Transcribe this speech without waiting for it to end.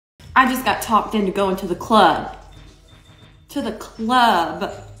I just got talked into going to the club. To the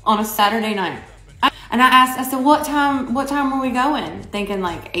club on a Saturday night. And I said, what time are we going? Thinking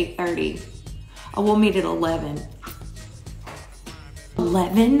like 8:30. Oh, we'll meet at 11.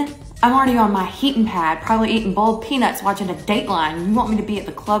 11? I'm already on my heating pad, probably eating boiled peanuts, watching a Dateline. You want me to be at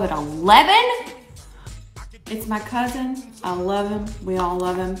the club at 11? It's my cousin. I love him. We all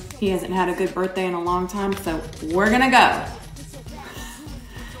love him. He hasn't had a good birthday in a long time, so we're gonna go.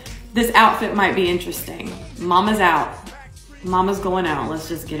 This outfit might be interesting. Mama's out. Mama's going out. Let's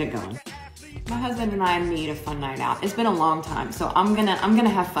just get it going. My husband and I need a fun night out. It's been a long time, so I'm gonna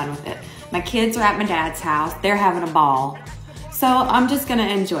have fun with it. My kids are at my dad's house. They're having a ball. So I'm just gonna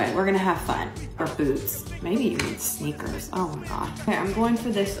enjoy it. We're gonna have fun. Or boots, maybe even sneakers. Oh my God. Okay, I'm going for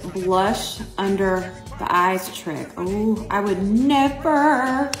this blush under the eyes trick. Oh, I would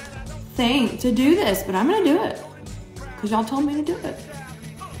never think to do this, but I'm gonna do it. Because y'all told me to do it.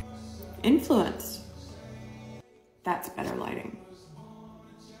 Influence. That's better lighting.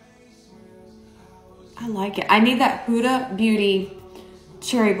 I like it. I need that Huda Beauty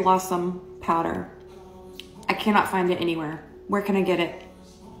Cherry Blossom powder. I cannot find it anywhere. Where can I get it?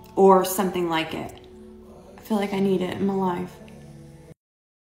 Or something like it. I feel like I need it in my life.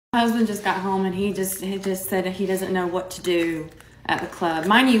 My husband just got home and he just said he doesn't know what to do at the club.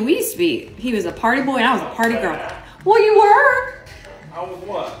 Mind you, he was a party boy and I was a party girl. Well, you were. I was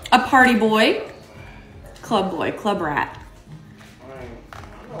what? A party boy, club rat. I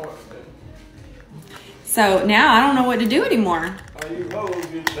know what to do. So now I don't know what to do anymore. You hoes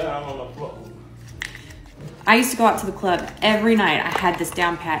get down on the floor. I used to go out to the club every night. I had this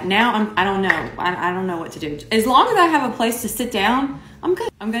down pat. Now I don't know. I don't know what to do. As long as I have a place to sit down, I'm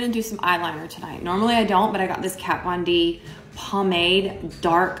good. I'm gonna do some eyeliner tonight. Normally I don't, but I got this Kat Von D Pomade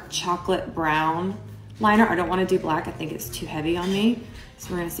Dark Chocolate Brown liner. I don't want to do black. I think it's too heavy on me.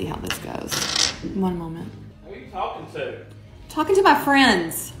 So we're gonna see how this goes. One moment. Who are you talking to? Talking to my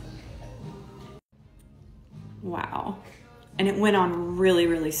friends. Wow. And it went on really,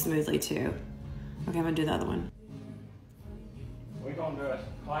 really smoothly too. Okay, I'm gonna do the other one. We gonna do it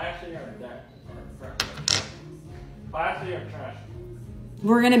classy or trashy? Classy or trashy?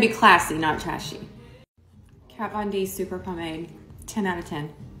 We're gonna be classy, not trashy. Kat Von D Super Pomade, 10 out of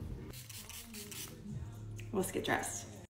 10. Let's get dressed.